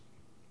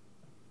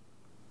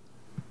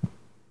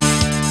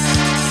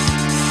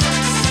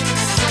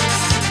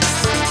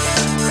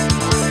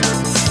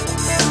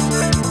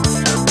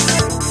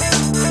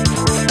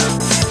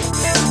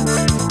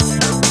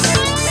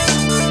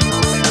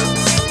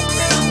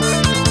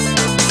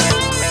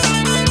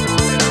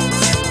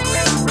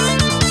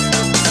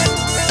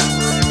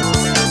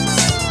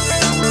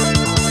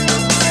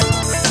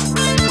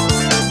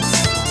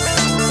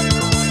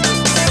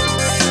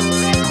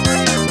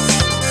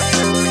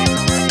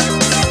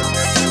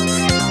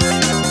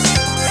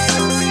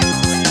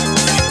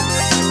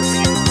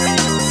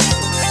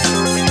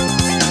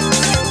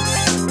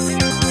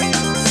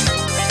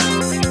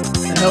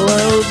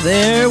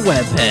there,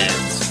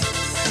 webheads.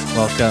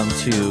 Welcome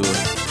to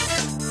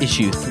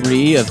issue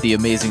 3 of the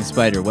Amazing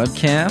Spider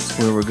webcast,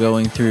 where we're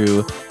going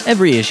through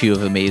every issue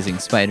of Amazing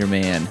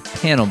Spider-Man,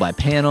 panel by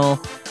panel,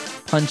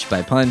 punch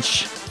by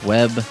punch,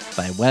 web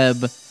by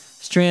web,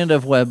 strand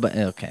of web.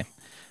 Okay.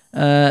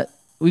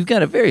 We've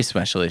got a very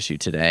special issue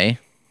today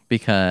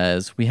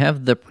because we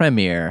have the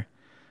premiere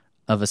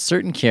of a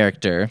certain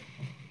character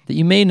that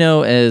you may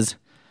know as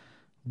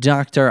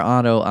Dr.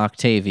 Otto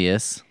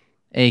Octavius,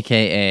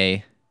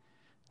 a.k.a.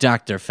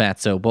 Dr.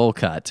 Fatso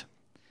Bullcut,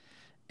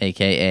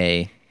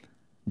 a.k.a.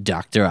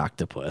 Dr.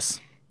 Octopus,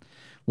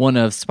 one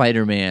of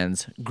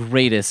Spider-Man's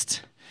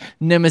greatest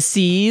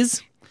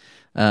nemeses.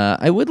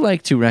 I would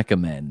like to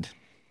recommend,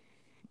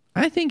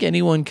 I think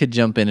anyone could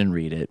jump in and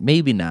read it,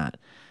 maybe not,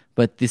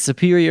 but The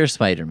Superior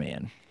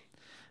Spider-Man.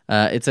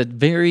 It's a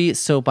very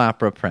soap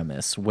opera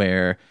premise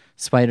where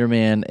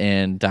Spider-Man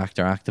and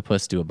Dr.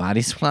 Octopus do a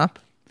body swap.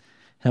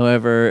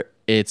 However,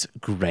 it's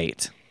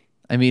great.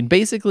 I mean,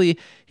 basically,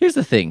 here's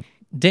the thing.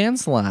 Dan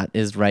Slott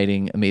is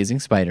writing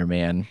Amazing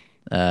Spider-Man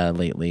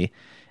lately,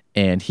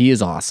 and he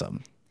is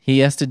awesome. He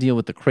has to deal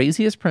with the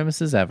craziest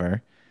premises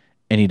ever,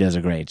 and he does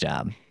a great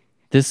job.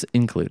 This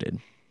included.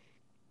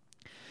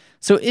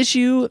 So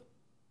issue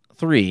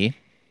 3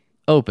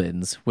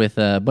 opens with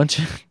a bunch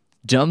of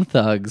dumb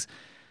thugs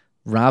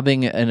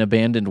robbing an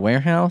abandoned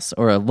warehouse,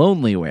 or a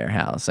lonely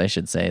warehouse, I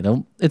should say.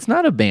 It's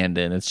not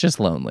abandoned, it's just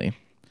lonely.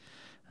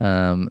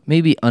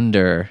 Maybe hung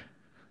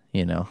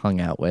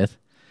out with.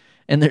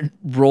 And they're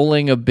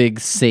rolling a big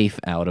safe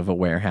out of a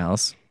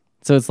warehouse.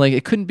 So it's like,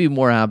 it couldn't be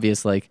more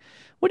obvious, like,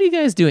 what are you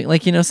guys doing?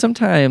 Like,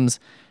 sometimes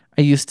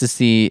I used to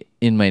see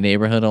in my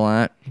neighborhood a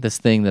lot this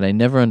thing that I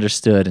never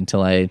understood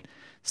until I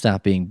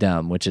stopped being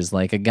dumb, which is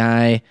like a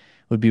guy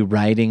would be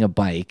riding a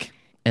bike,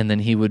 and then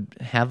he would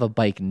have a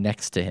bike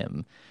next to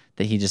him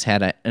that he just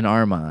had an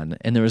arm on,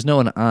 and there was no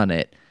one on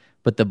it,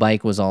 but the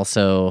bike was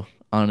also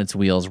on its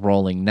wheels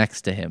rolling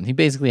next to him. He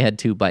basically had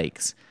 2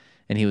 bikes,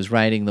 and he was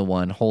riding the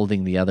one,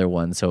 holding the other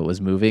one so it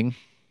was moving.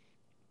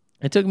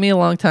 It took me a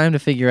long time to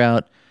figure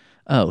out,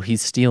 oh,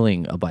 he's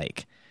stealing a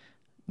bike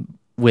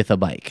with a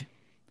bike.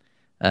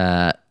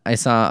 I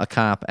saw a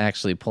cop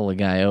actually pull a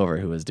guy over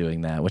who was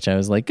doing that, which I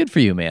was like, good for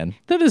you, man.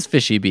 That is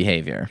fishy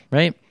behavior,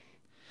 right?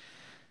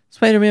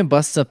 Spider-Man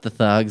busts up the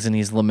thugs, and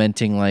he's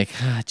lamenting like,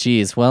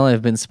 geez, well,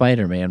 I've been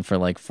Spider-Man for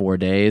like 4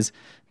 days.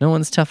 No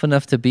one's tough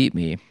enough to beat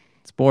me.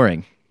 It's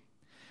boring.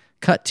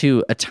 Cut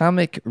to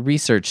Atomic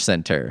Research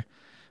Center,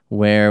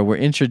 where we're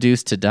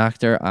introduced to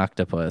Dr.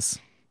 Octopus.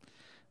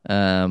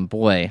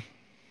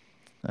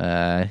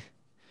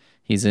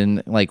 He's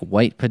in like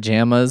white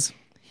pajamas.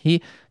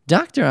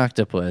 Dr.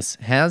 Octopus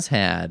has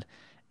had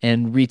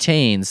and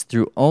retains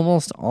through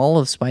almost all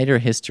of Spider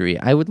history.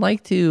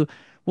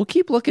 We'll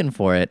keep looking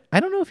for it. I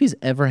don't know if he's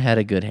ever had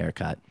a good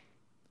haircut.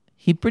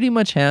 He pretty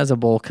much has a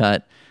bowl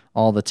cut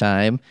all the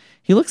time.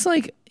 He looks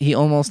like he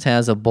almost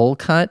has a bowl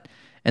cut,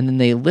 and then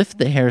they lift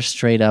the hair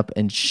straight up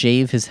and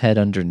shave his head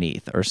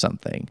underneath or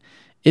something.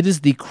 It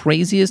is the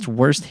craziest,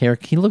 worst hair.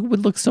 He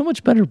would look so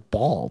much better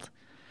bald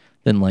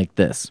than like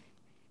this.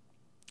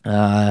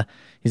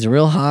 He's a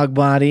real hog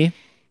body.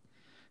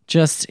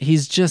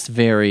 He's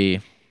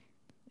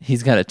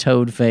got a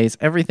toad face.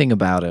 Everything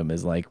about him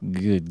is like,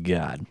 good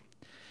God.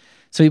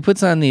 So he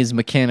puts on these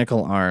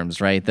mechanical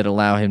arms, right, that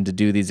allow him to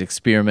do these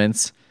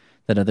experiments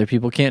that other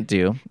people can't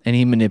do, and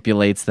he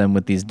manipulates them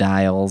with these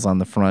dials on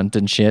the front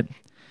and shit.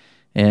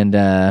 And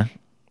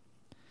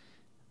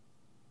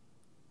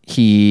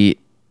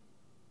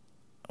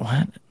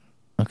what?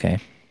 Okay.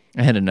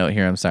 I had a note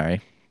here, I'm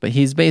sorry. But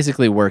he's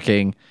basically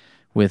working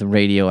with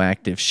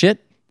radioactive shit,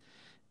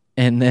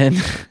 and then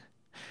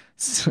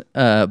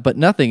but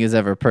nothing is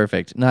ever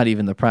perfect, not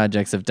even the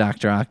projects of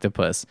Dr.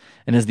 Octopus.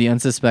 And as the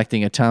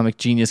unsuspecting atomic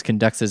genius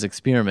conducts his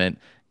experiment,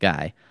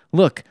 guy,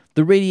 look,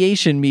 the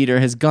radiation meter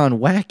has gone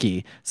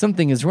wacky.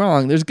 Something is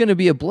wrong. There's going to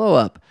be a blow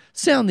up.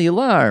 Sound the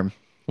alarm,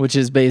 which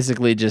is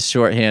basically just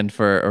shorthand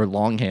or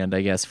longhand,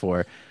 I guess,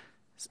 for,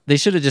 they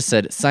should have just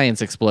said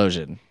science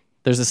explosion.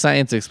 There's a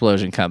science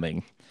explosion coming.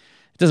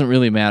 It doesn't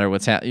really matter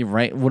what's happening,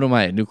 right? What am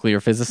I, a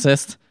nuclear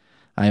physicist?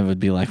 I would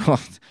be like,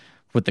 well,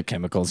 with the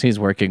chemicals he's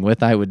working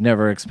with, I would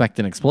never expect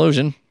an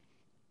explosion.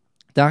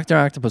 Dr.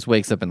 Octopus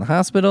wakes up in the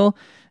hospital,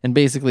 and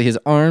basically his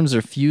arms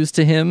are fused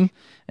to him,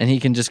 and he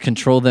can just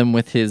control them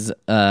with his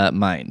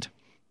mind,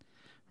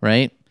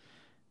 right?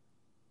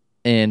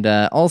 And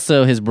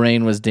also his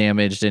brain was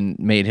damaged and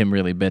made him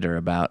really bitter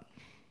about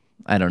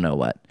I don't know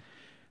what.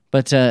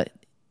 But the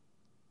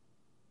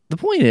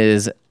point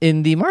is,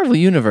 in the Marvel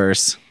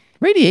Universe,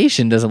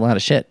 radiation does a lot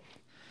of shit.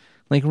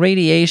 Like,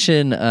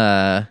 radiation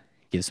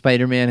gives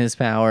Spider-Man his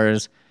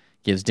powers,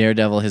 gives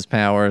Daredevil his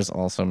powers,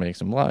 also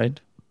makes him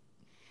blind.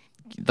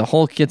 The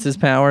Hulk gets his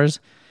powers,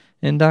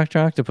 and Dr.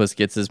 Octopus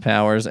gets his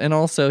powers, and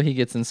also he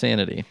gets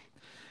insanity.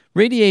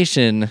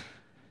 Radiation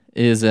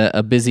is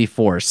a busy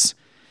force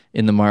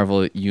in the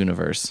Marvel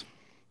Universe.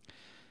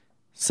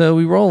 So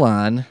we roll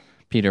on.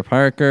 Peter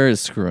Parker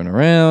is screwing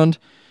around.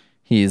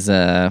 He's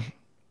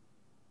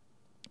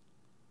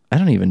I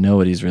don't even know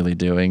what he's really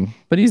doing,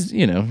 but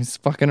he's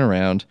fucking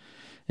around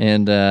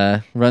and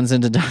runs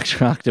into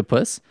Dr.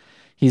 Octopus.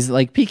 He's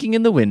like peeking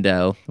in the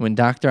window when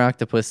Dr.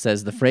 Octopus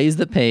says the phrase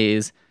that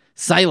pays,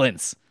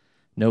 silence.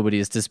 Nobody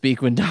is to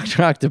speak when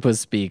Dr. Octopus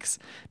speaks.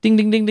 Ding,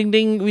 ding, ding, ding,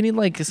 ding. We need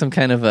like some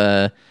kind of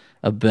a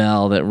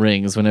bell that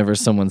rings whenever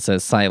someone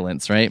says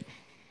silence, right?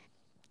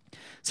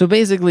 So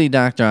basically,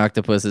 Dr.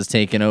 Octopus has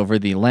taken over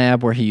the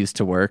lab where he used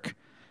to work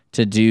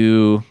to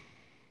do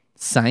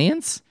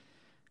science.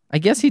 I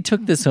guess he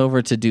took this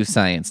over to do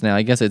science. Now,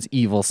 I guess it's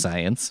evil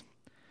science.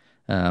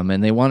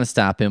 And they want to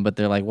stop him, but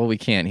they're like, well, we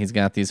can't. He's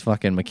got these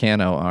fucking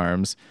mechano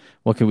arms.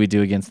 What can we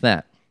do against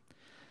that?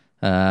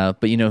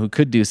 But you know who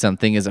could do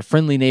something is a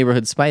friendly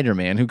neighborhood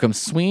Spider-Man who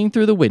comes swinging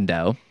through the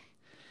window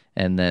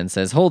and then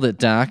says, hold it,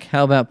 Doc.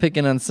 How about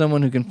picking on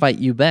someone who can fight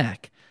you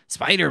back?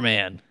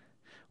 Spider-Man.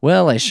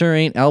 Well, I sure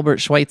ain't Albert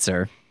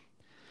Schweitzer.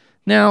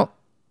 Now,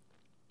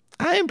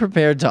 I am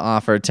prepared to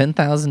offer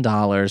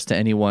 $10,000 to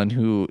anyone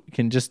who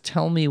can just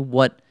tell me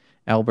what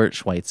Albert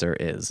Schweitzer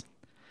is.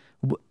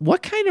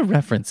 What kind of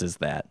reference is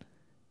that?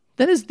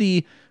 That is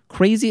the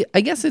crazy...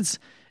 I guess it's,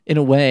 in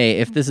a way,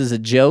 if this is a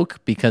joke,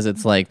 because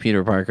it's like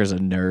Peter Parker's a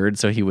nerd,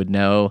 so he would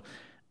know.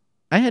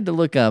 I had to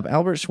look up.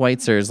 Albert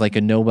Schweitzer is like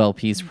a Nobel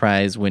Peace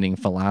Prize winning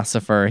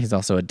philosopher. He's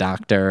also a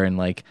doctor and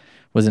like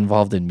was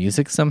involved in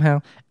music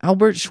somehow.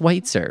 Albert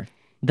Schweitzer.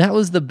 That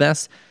was the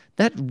best.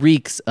 That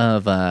reeks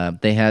of,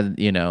 they had,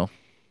 I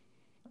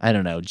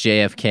don't know,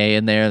 JFK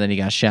in there, then he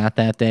got shot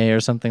that day or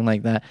something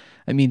like that.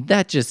 I mean,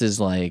 that just is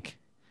like,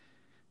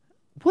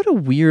 what a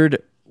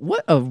weird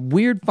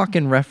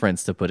fucking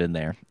reference to put in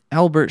there.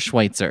 Albert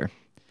Schweitzer.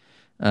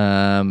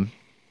 So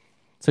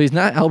he's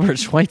not Albert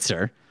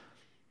Schweitzer,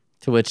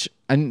 to which,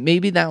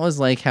 maybe that was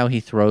like how he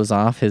throws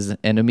off his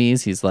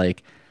enemies. He's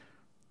like,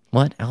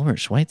 what? Albert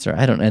Schweitzer?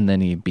 I don't, and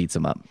then he beats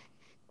him up.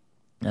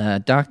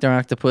 Dr.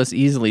 Octopus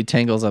easily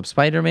tangles up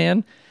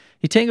Spider-Man.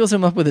 He tangles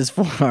him up with his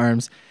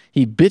forearms.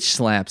 He bitch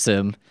slaps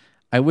him.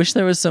 I wish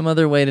there was some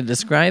other way to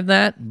describe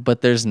that,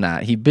 but there's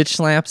not. He bitch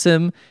slaps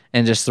him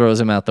and just throws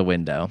him out the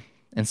window.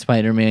 And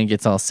Spider-Man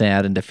gets all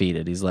sad and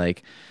defeated. He's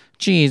like,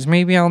 geez,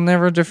 maybe I'll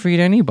never defeat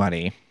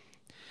anybody.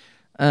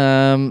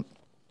 So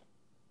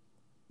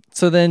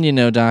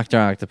then, Dr.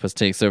 Octopus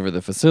takes over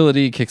the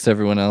facility, kicks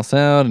everyone else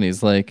out, and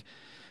he's like,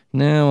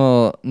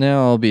 now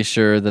I'll be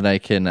sure that I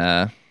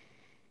can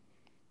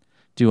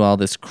do all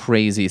this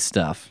crazy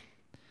stuff.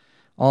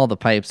 All the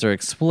pipes are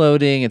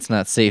exploding. It's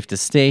not safe to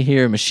stay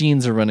here.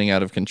 Machines are running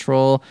out of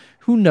control.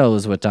 Who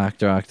knows what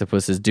Dr.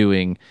 Octopus is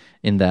doing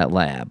in that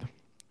lab?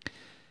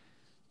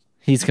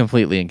 He's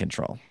completely in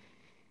control.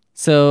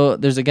 So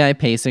there's a guy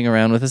pacing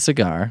around with a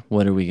cigar.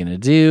 What are we going to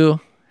do?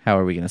 How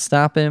are we going to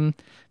stop him?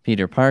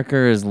 Peter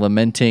Parker is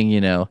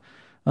lamenting,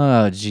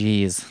 oh,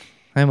 geez,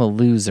 I'm a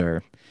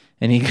loser.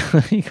 And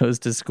he goes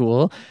to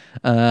school.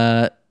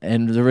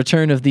 And the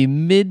return of the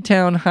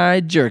Midtown High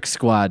Jerk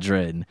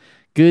Squadron.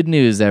 Good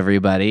news,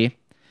 everybody.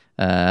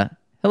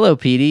 Hello,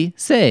 Petey.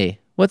 Say,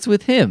 what's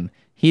with him?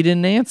 He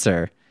didn't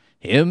answer.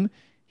 Him?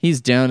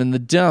 He's down in the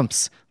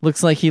dumps.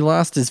 Looks like he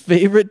lost his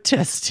favorite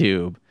test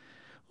tube.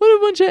 What a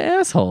bunch of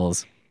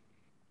assholes.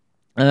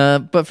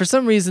 But for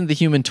some reason, the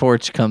Human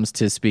Torch comes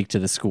to speak to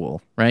the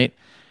school, right?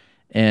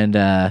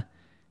 And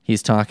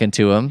he's talking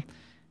to him.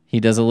 He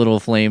does a little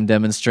flame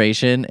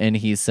demonstration, and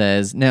he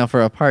says, now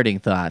for a parting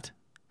thought.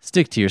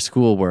 Stick to your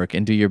schoolwork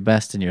and do your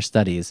best in your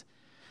studies.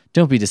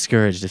 Don't be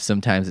discouraged if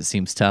sometimes it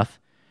seems tough.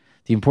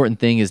 The important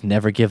thing is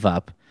never give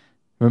up.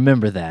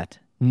 Remember that.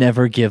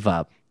 Never give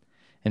up.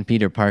 And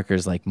Peter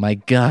Parker's like, my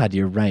God,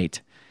 you're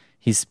right.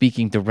 He's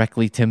speaking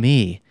directly to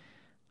me.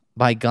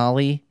 By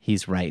golly,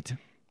 he's right.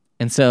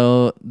 And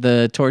so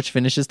the Torch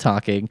finishes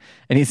talking,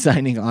 and he's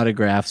signing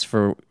autographs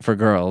for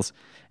girls.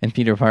 And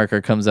Peter Parker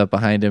comes up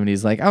behind him, and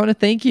he's like, I want to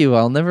thank you.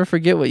 I'll never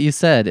forget what you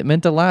said. It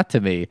meant a lot to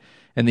me.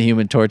 And the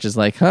Human Torch is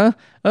like, huh?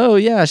 Oh,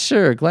 yeah,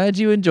 sure. Glad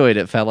you enjoyed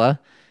it,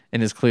 fella.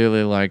 And is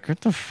clearly like,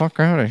 get the fuck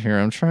out of here.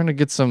 I'm trying to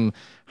get some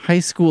high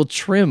school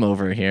trim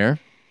over here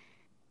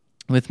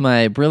with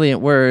my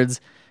brilliant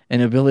words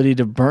and ability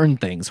to burn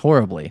things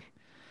horribly.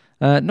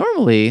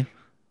 Normally,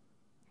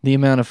 the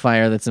amount of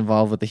fire that's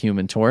involved with the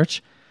Human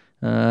Torch,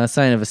 a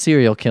sign of a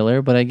serial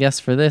killer, but I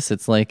guess for this,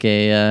 it's like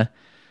a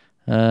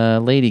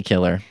lady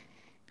killer.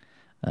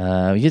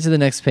 We get to the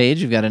next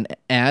page. We've got an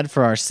ad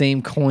for our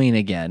same coin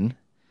again.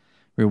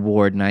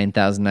 Reward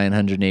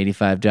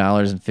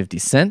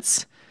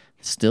 $9,985.50.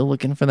 Still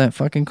looking for that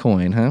fucking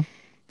coin, huh?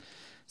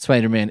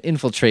 Spider-Man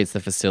infiltrates the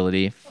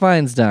facility,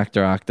 finds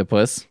Dr.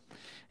 Octopus,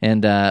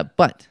 and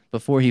but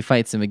before he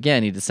fights him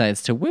again, he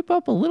decides to whip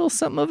up a little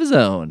something of his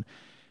own.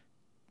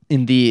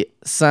 In the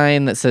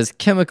sign that says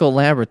chemical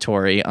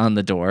laboratory on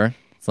the door,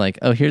 it's like,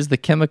 oh, here's the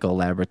chemical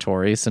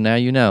laboratory, so now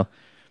you know.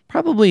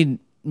 Probably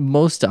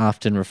most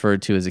often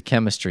referred to as a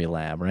chemistry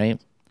lab, right?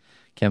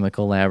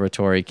 Chemical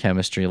laboratory,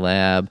 chemistry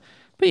lab.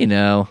 But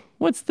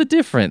what's the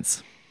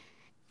difference?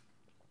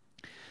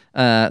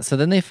 So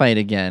then they fight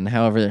again.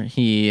 However,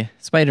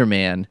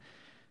 Spider-Man,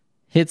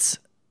 hits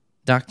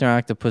Dr.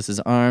 Octopus's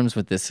arms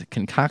with this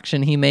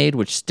concoction he made,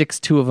 which sticks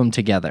two of them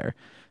together.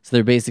 So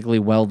they're basically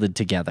welded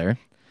together.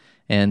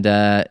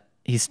 And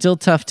he's still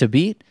tough to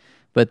beat,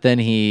 but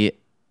then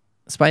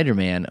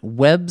Spider-Man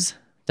webs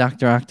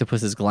Dr.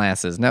 Octopus's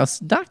glasses. Now,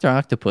 Dr.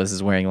 Octopus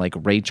is wearing like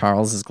Ray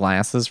Charles's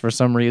glasses for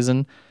some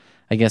reason.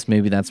 I guess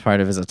maybe that's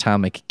part of his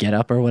atomic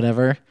getup or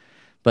whatever.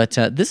 But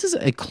this is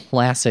a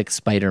classic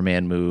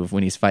Spider-Man move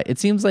when he's fight. It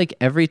seems like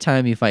every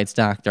time he fights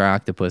Dr.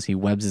 Octopus, he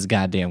webs his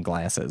goddamn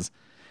glasses.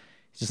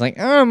 He's just like,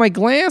 oh, my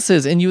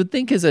glasses. And you would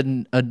think as a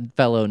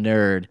fellow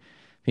nerd,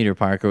 Peter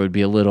Parker would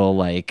be a little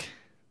like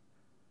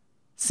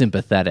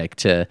sympathetic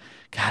to,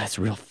 God, it's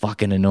real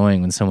fucking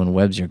annoying when someone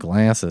webs your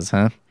glasses,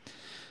 huh?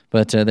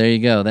 But there you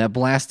go. That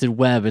blasted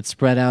web, it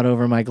spread out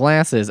over my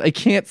glasses. I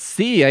can't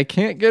see. I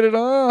can't get it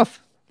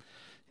off.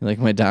 You like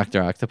my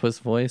Dr. Octopus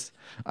voice?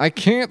 I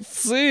can't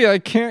see. I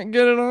can't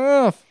get it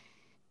off.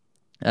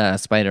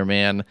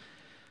 Spider-Man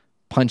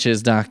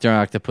punches Dr.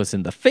 Octopus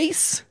in the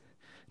face,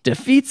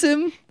 defeats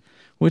him,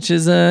 which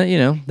is, there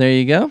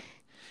you go.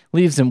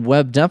 Leaves him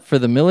webbed up for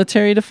the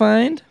military to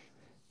find.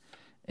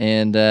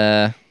 And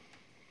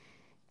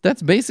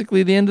that's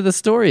basically the end of the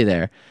story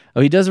there.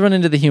 Oh, he does run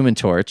into the Human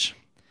Torch.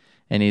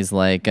 And he's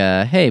like,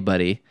 hey,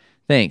 buddy,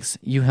 thanks.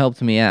 You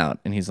helped me out.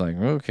 And he's like,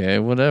 okay,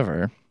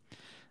 whatever.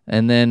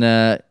 And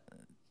then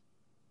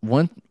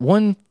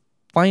one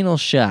final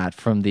shot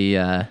from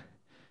the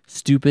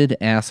stupid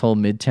asshole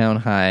Midtown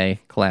High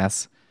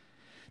class.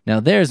 Now,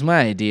 there's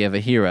my idea of a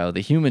hero,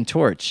 the Human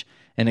Torch,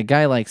 and a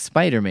guy like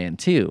Spider-Man,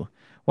 too.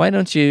 Why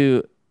don't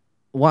you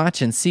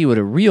watch and see what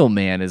a real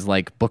man is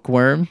like,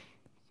 Bookworm?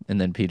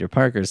 And then Peter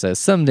Parker says,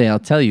 someday I'll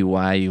tell you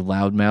why, you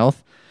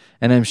loudmouth,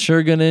 and I'm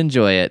sure going to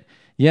enjoy it.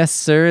 Yes,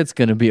 sir, it's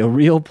going to be a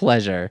real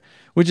pleasure,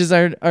 which is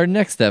our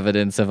next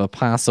evidence of a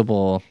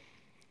possible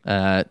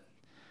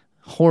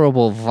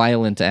horrible,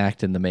 violent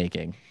act in the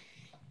making.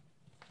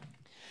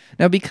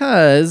 Now,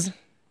 because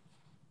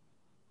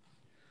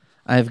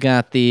I've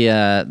got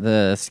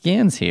the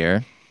scans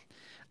here,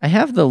 I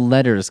have the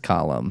letters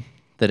column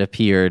that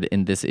appeared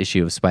in this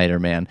issue of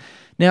Spider-Man.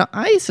 Now,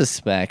 I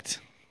suspect,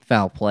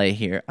 foul play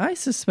here, I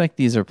suspect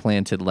these are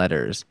planted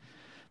letters.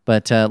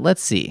 But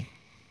let's see.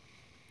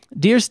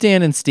 Dear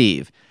Stan and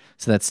Steve,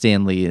 so that's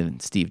Stan Lee and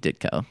Steve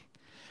Ditko.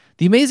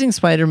 The Amazing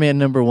Spider-Man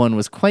 #1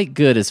 was quite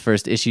good as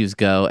first issues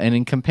go, and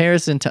in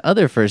comparison to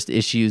other first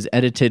issues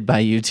edited by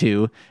you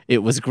two, it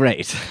was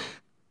great.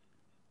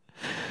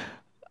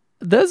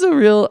 That's a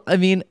real, I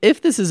mean,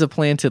 if this is a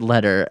planted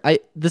letter,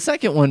 the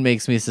second one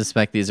makes me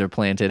suspect these are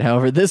planted.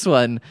 However, this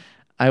one,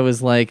 I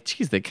was like,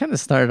 geez, they kind of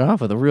started off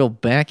with a real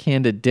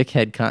backhanded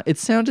dickhead. It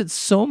sounded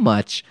so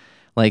much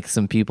like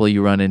some people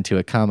you run into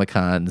at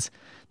Comic-Cons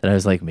that I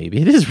was like,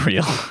 maybe it is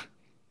real.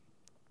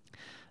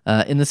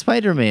 In the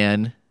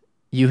Spider-Man,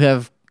 you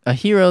have a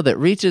hero that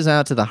reaches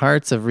out to the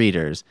hearts of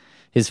readers.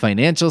 His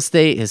financial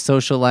state, his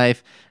social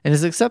life, and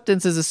his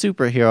acceptance as a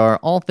superhero are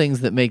all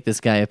things that make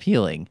this guy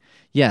appealing.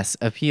 Yes,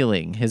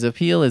 appealing. His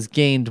appeal is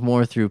gained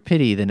more through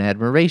pity than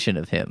admiration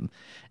of him.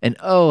 And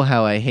oh,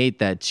 how I hate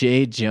that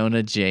J.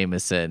 Jonah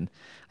Jameson.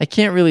 I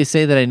can't really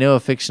say that I know a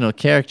fictional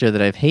character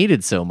that I've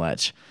hated so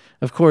much.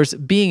 Of course,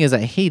 being as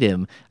I hate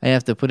him, I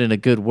have to put in a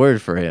good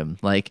word for him.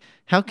 Like,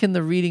 how can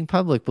the reading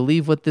public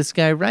believe what this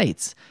guy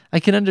writes? I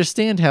can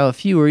understand how a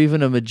few or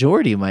even a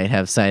majority might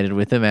have sided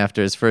with him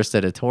after his first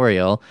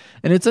editorial,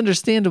 and it's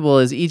understandable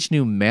as each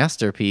new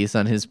masterpiece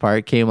on his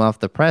part came off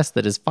the press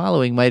that his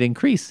following might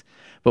increase.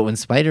 But when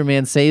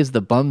Spider-Man saves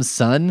the bum's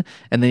son,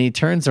 and then he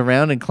turns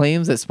around and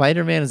claims that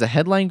Spider-Man is a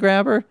headline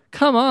grabber?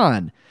 Come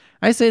on!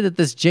 I say that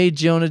this J.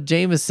 Jonah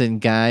Jameson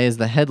guy is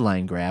the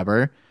headline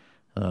grabber.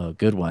 Oh,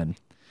 good one.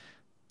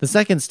 The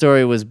second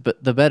story was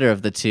the better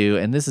of the two,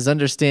 and this is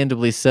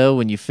understandably so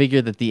when you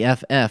figure that the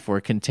FF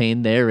were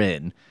contained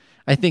therein.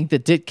 I think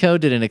that Ditko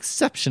did an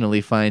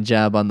exceptionally fine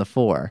job on the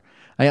 4.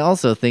 I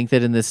also think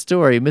that in this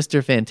story,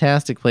 Mr.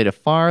 Fantastic played a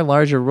far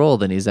larger role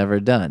than he's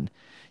ever done.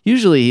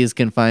 Usually he's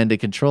confined to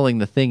controlling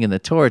the thing in the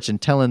torch and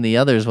telling the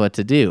others what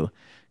to do.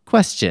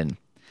 Question.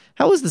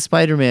 How was the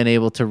Spider-Man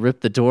able to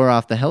rip the door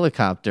off the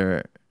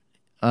helicopter,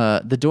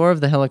 the door of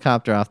the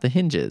helicopter off the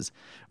hinges?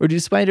 Or do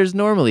spiders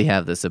normally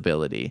have this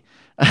ability?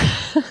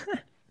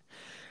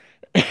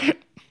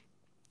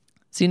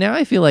 See, now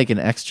I feel like an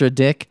extra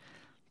dick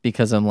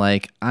because I'm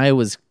like, I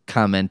was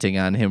commenting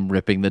on him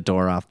ripping the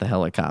door off the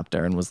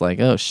helicopter and was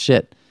like, oh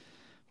shit.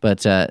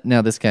 But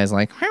now this guy's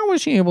like, how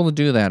was he able to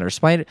do that? Or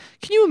Spider,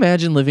 can you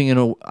imagine living in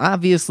a,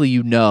 obviously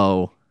you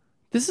know,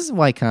 this is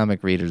why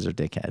comic readers are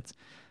dickheads.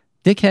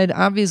 Dickhead,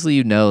 obviously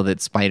you know that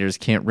spiders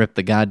can't rip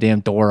the goddamn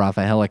door off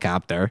a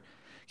helicopter.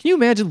 Can you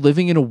imagine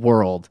living in a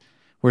world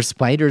where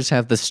spiders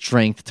have the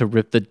strength to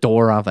rip the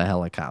door off a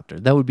helicopter?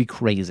 That would be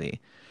crazy.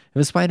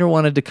 If a spider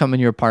wanted to come in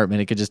your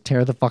apartment, it could just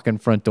tear the fucking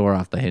front door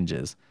off the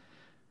hinges.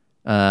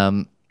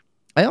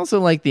 I also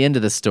like the end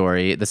of the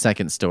story, the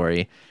second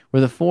story, where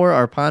the 4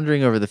 are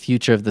pondering over the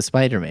future of the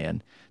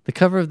Spider-Man. The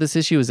cover of this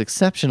issue is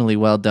exceptionally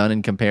well done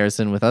in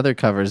comparison with other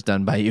covers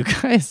done by you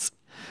guys.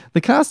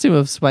 The costume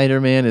of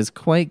Spider-Man is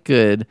quite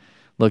good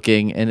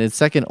looking, and it's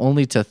second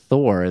only to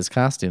Thor as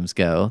costumes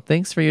go.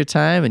 Thanks for your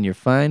time and your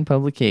fine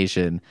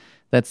publication.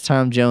 That's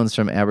Tom Jones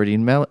from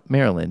Aberdeen,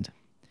 Maryland.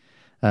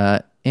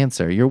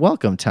 Answer, you're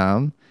welcome,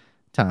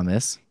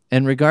 Thomas.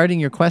 And regarding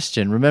your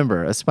question,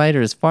 remember, a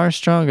spider is far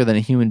stronger than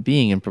a human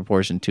being in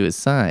proportion to his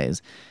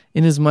size.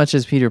 Inasmuch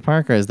as Peter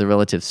Parker has the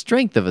relative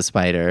strength of a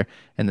spider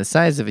and the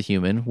size of a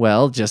human,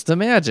 well, just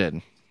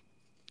imagine.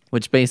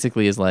 Which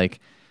basically is like,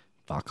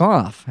 fuck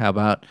off. How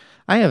about,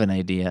 I have an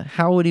idea.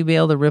 How would he be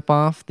able to rip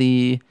off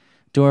the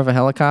door of a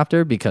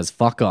helicopter? Because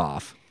fuck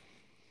off.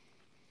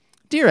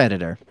 Dear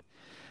editor,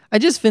 I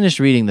just finished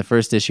reading the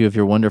first issue of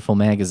your wonderful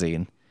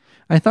magazine.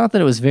 I thought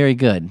that it was very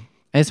good.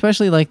 I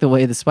especially like the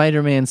way the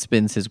Spider-Man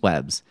spins his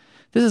webs.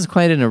 This is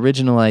quite an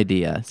original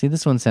idea. See,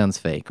 this one sounds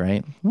fake,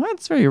 right? Well,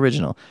 it's very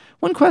original.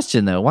 One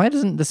question, though. Why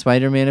doesn't the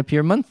Spider-Man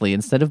appear monthly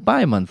instead of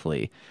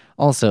bi-monthly?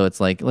 Also,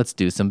 it's like, let's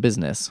do some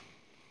business.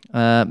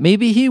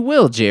 Maybe he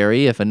will,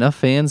 Jerry, if enough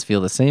fans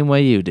feel the same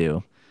way you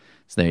do.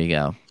 So there you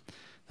go.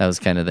 That was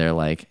kind of their,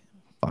 like,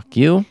 fuck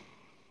you.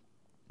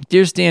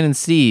 Dear Stan and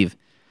Steve,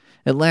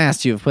 at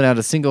last you have put out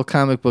a single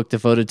comic book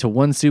devoted to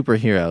one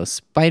superhero.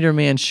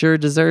 Spider-Man sure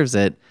deserves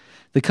it.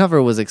 The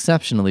cover was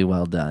exceptionally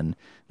well done.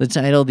 The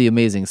title, The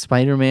Amazing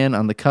Spider-Man,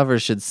 on the cover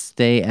should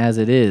stay as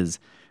it is.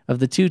 Of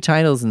the two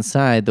titles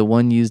inside, the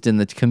one used in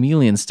the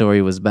Chameleon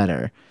story was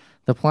better.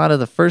 The plot of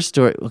the first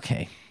story...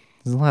 Okay,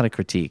 there's a lot of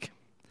critique.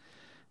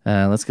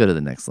 Let's go to the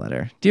next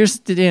letter. Dear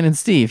Dan and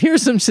Steve, here are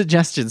some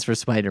suggestions for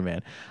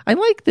Spider-Man. I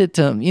like that,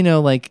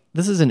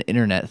 this is an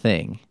internet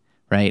thing,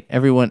 right?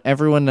 Everyone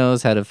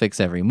knows how to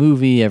fix every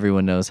movie.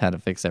 Everyone knows how to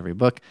fix every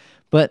book.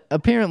 But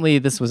apparently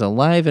this was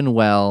alive and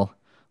well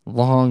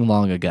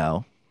long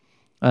ago.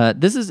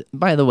 This is,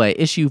 by the way,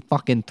 issue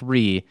fucking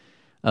 3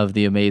 of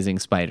The Amazing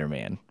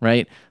Spider-Man,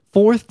 right?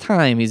 4th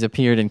time he's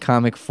appeared in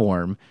comic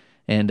form,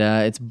 and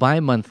it's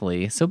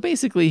bi-monthly. So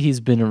basically he's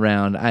been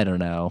around, I don't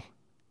know,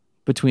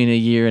 between a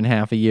year and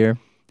half a year.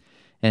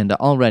 And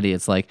already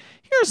it's like,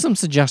 here are some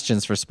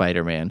suggestions for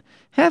Spider-Man.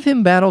 Have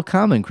him battle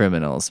common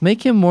criminals.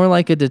 Make him more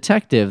like a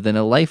detective than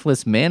a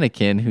lifeless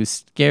mannequin who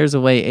scares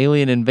away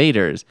alien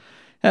invaders.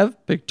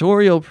 Have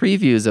pictorial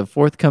previews of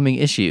forthcoming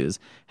issues.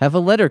 Have a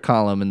letter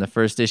column in the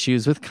first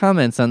issues with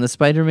comments on the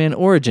Spider-Man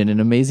origin in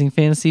Amazing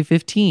Fantasy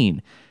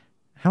 15.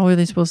 How are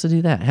they supposed to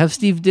do that? Have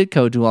Steve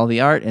Ditko do all the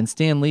art and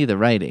Stan Lee the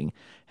writing.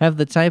 Have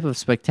the type of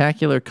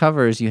spectacular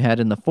covers you had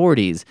in the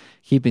 40s,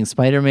 keeping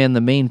Spider-Man the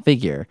main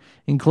figure.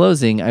 In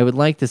closing, I would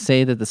like to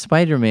say that the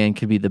Spider-Man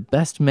could be the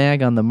best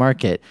mag on the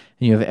market,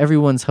 and you have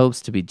everyone's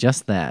hopes to be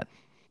just that.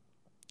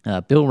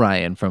 Bill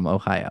Ryan from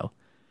Ohio.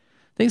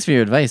 Thanks for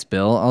your advice,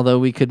 Bill, although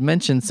we could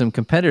mention some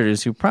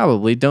competitors who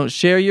probably don't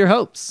share your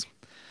hopes.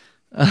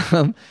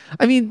 I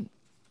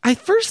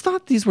first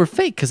thought these were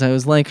fake because I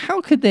was like,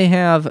 how could they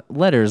have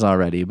letters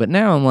already? But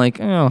now I'm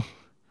like, oh,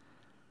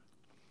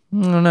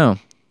 I don't know.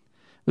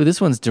 Ooh,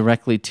 this one's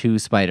directly to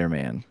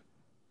Spider-Man.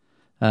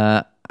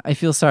 I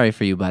feel sorry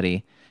for you,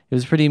 buddy. It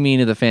was pretty mean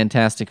of the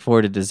Fantastic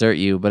Four to desert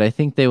you, but I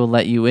think they will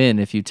let you in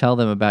if you tell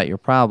them about your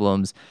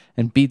problems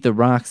and beat the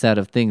rocks out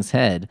of Thing's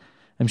head.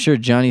 I'm sure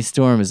Johnny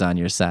Storm is on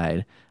your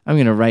side. I'm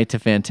going to write to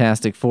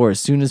Fantastic Four as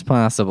soon as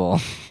possible.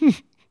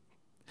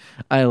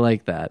 I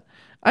like that.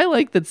 I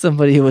like that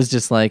somebody was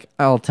just like,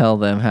 I'll tell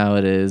them how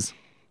it is.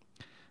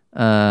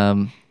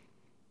 There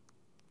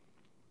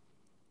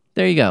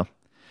you go.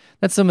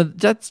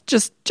 That's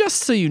just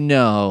so you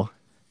know,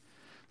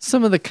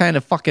 some of the kind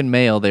of fucking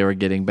mail they were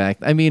getting back.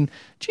 I mean,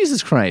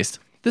 Jesus Christ.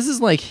 This is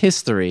like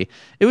history.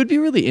 It would be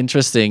really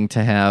interesting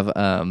to have,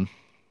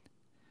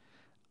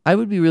 I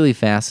would be really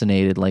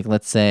fascinated, like,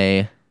 let's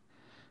say,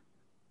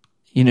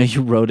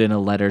 you wrote in a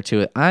letter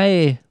to it.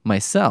 I,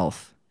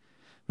 myself,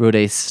 wrote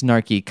a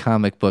snarky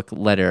comic book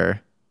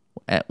letter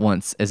at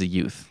once as a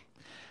youth.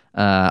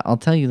 I'll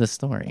tell you the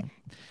story.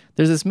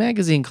 There's this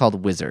magazine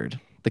called Wizard,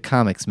 the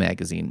comics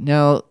magazine.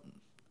 Now,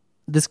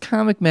 this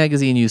comic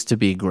magazine used to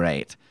be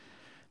great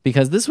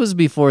because this was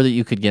before that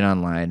you could get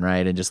online,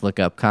 right, and just look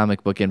up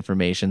comic book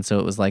information. So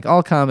it was like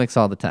all comics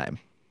all the time.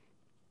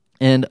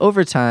 And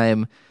over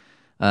time,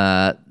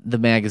 the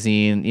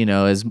magazine,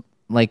 is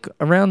like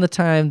around the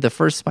time the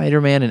first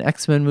Spider-Man and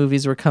X-Men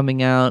movies were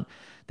coming out.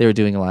 They were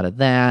doing a lot of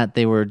that.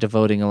 They were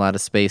devoting a lot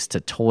of space to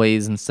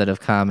toys instead of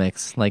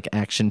comics, like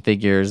action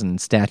figures and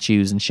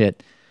statues and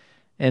shit.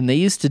 And they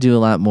used to do a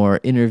lot more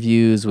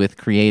interviews with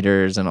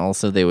creators, and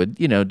also they would,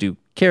 do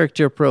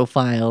character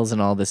profiles and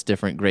all this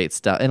different great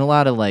stuff, and a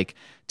lot of like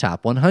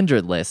top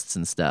 100 lists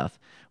and stuff.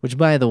 Which,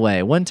 by the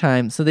way, one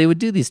time, so they would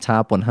do these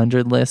top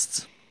 100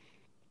 lists,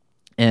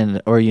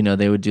 or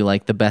they would do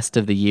like the best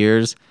of the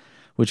years,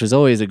 which was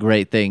always a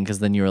great thing because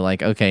then you were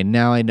like, okay,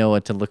 now I know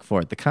what to look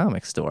for at the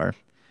comic store.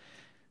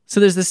 So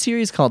there's this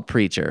series called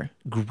Preacher.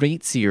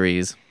 Great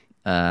series.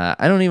 I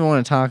don't even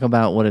want to talk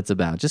about what it's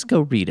about. Just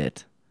go read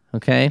it,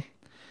 okay?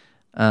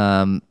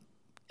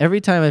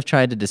 Every time I've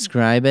tried to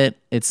describe it,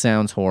 it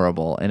sounds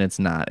horrible, and it's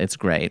not. It's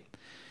great.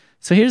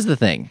 So here's the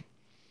thing.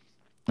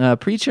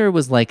 Preacher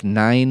was like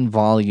 9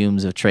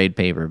 volumes of trade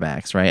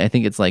paperbacks, right? I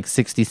think it's like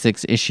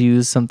 66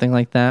 issues, something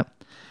like that.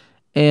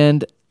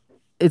 And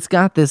it's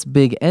got this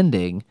big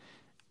ending.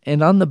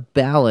 And on the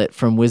ballot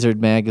from Wizard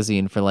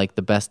Magazine for like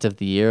the best of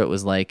the year, it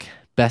was like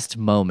best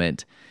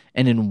moment.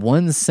 And in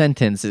one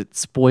sentence, it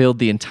spoiled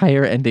the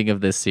entire ending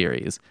of this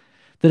series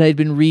that I'd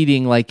been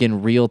reading like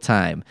in real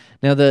time.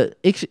 Now, the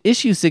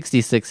issue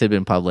 66 had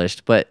been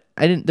published, but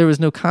there was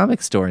no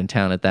comic store in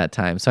town at that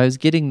time. So I was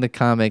getting the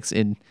comics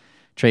in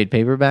trade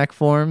paperback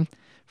form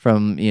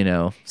from,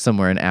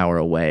 somewhere an hour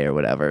away or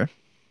whatever.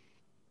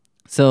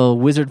 So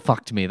Wizard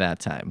fucked me that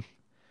time.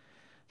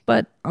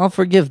 But I'll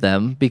forgive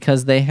them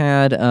because they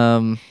had,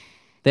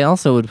 they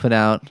also would put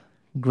out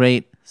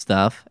great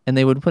stuff, and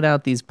they would put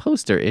out these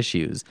poster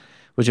issues,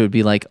 which would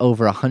be like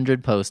over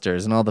 100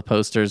 posters, and all the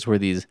posters were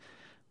these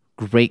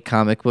great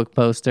comic book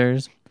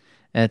posters.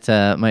 At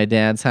my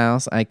dad's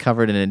house, I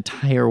covered an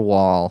entire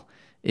wall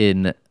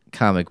in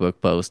comic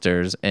book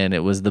posters, and it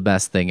was the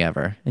best thing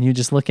ever. And you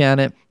just look at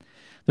it.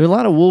 There were a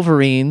lot of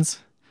Wolverines.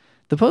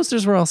 The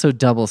posters were also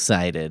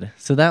double-sided,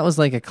 so that was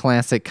like a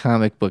classic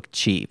comic book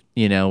cheat,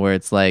 where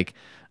it's like,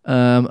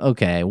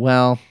 okay,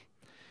 well,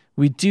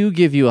 we do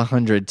give you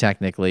 100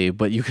 technically,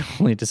 but you can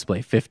only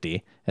display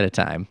 50 at a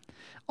time.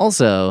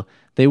 Also,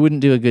 they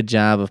wouldn't do a good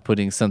job of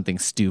putting something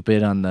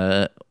stupid on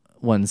the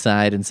one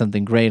side and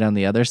something great on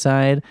the other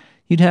side.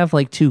 You'd have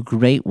like two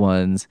great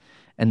ones,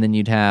 and then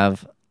you'd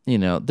have,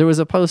 there was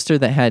a poster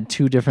that had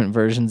two different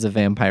versions of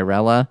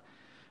Vampirella,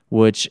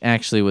 which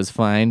actually was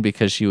fine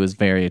because she was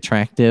very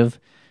attractive,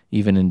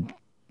 even in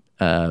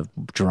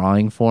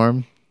drawing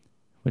form,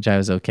 which I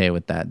was okay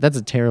with that. That's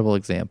a terrible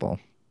example.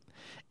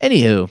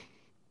 Anywho,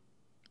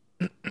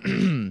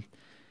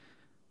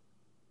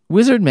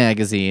 Wizard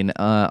Magazine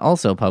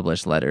also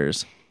published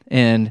letters,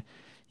 and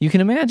you can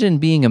imagine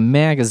being a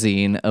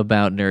magazine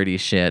about nerdy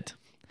shit.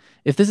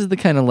 If this is the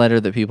kind of letter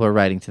that people are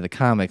writing to the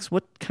comics,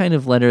 what kind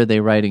of letter are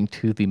they writing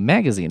to the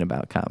magazine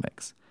about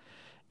comics?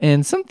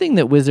 And something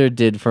that Wizard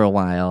did for a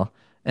while,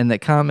 and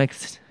that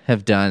comics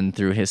have done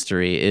through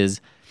history,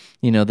 is,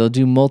 they'll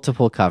do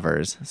multiple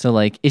covers. So,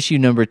 like, issue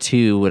number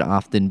 2 would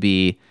often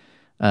be,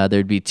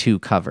 there'd be 2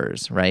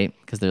 covers, right?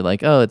 Because they're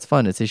like, oh, it's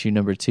fun, it's issue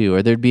number 2.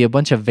 Or there'd be a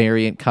bunch of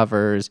variant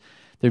covers.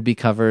 There'd be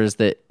covers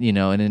that,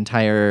 an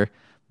entire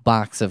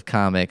box of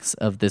comics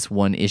of this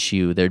one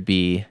issue, there'd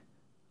be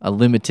a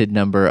limited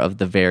number of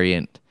the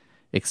variant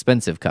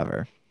expensive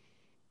cover.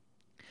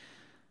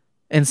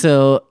 And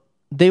so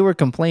they were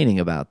complaining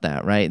about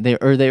that, right? They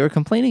were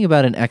complaining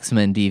about an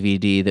X-Men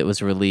DVD that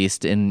was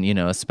released in,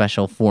 a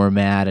special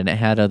format, and it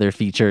had other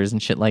features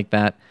and shit like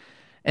that.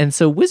 And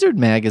so Wizard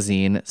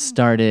Magazine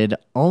started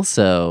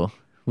also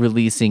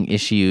releasing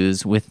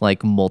issues with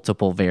like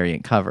multiple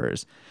variant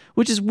covers,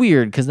 which is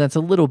weird because that's a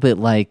little bit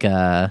like,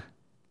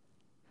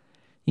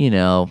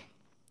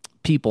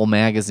 People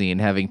Magazine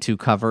having 2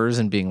 covers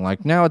and being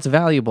like, now it's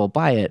valuable,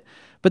 buy it.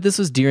 But this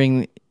was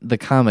during the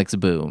comics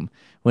boom,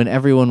 when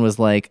everyone was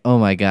like, oh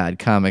my God,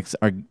 comics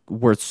are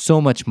worth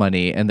so much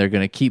money, and they're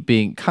going to keep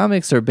being,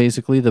 comics are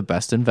basically the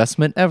best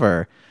investment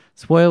ever.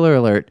 Spoiler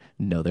alert,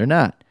 no, they're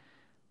not.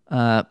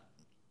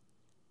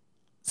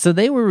 So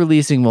they were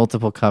releasing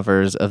multiple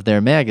covers of their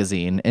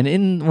magazine, and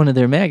in one of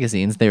their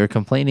magazines, they were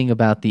complaining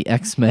about the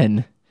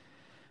X-Men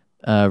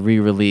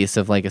re-release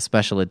of like a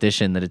special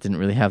edition that it didn't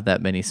really have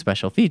that many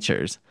special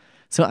features.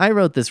 So I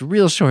wrote this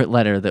real short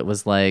letter that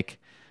was like,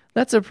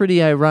 that's a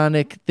pretty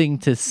ironic thing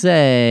to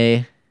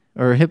say,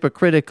 or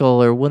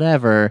hypocritical or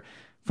whatever,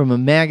 from a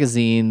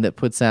magazine that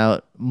puts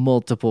out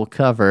multiple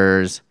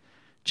covers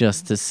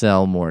just to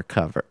sell more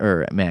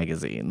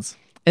magazines.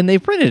 And they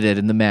printed it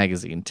in the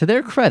magazine. To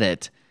their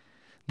credit,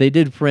 they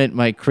did print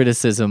my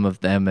criticism of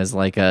them as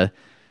like a,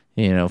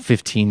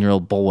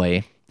 15-year-old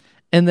boy.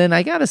 And then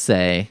I gotta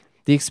say,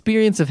 the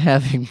experience of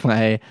having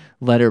my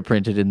letter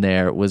printed in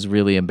there was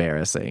really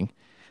embarrassing.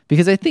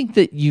 Because I think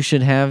that you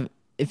should have,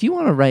 if you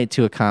want to write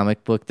to a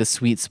comic book, the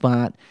sweet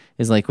spot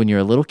is like when you're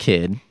a little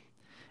kid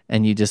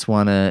and you just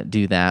want to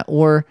do that.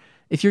 Or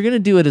if you're going to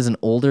do it as an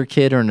older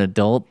kid or an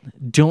adult,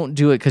 don't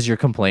do it because you're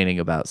complaining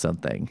about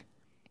something.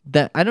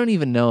 That I don't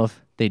even know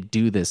if they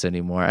do this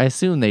anymore. I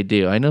assume they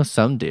do. I know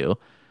some do.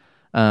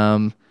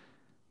 You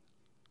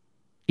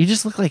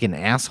just look like an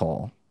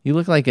asshole. You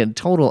look like a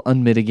total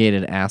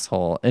unmitigated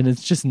asshole, and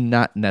it's just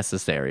not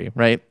necessary,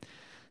 right?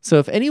 So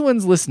if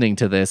anyone's listening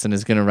to this and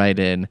is going to write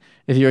in,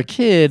 if you're a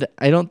kid,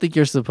 I don't think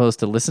you're supposed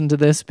to listen to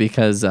this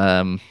because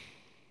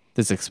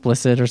it's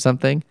explicit or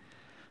something.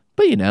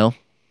 But,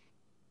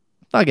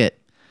 fuck it.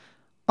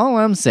 All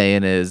I'm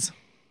saying is,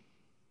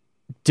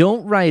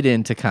 don't write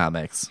into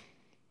comics.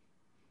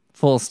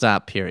 Full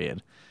stop,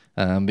 period.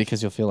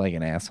 Because you'll feel like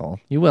an asshole.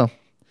 You will.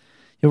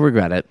 You'll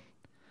regret it.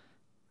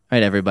 All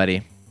right,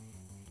 everybody.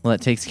 Well,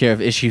 that takes care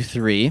of issue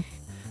 3.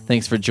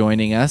 Thanks for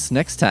joining us.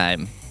 Next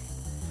time,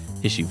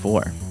 issue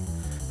 4.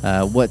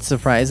 What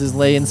surprises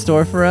lay in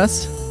store for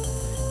us?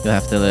 You'll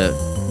have to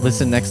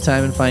listen next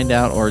time and find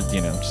out, or,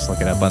 just look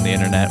it up on the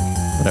internet.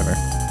 Whatever.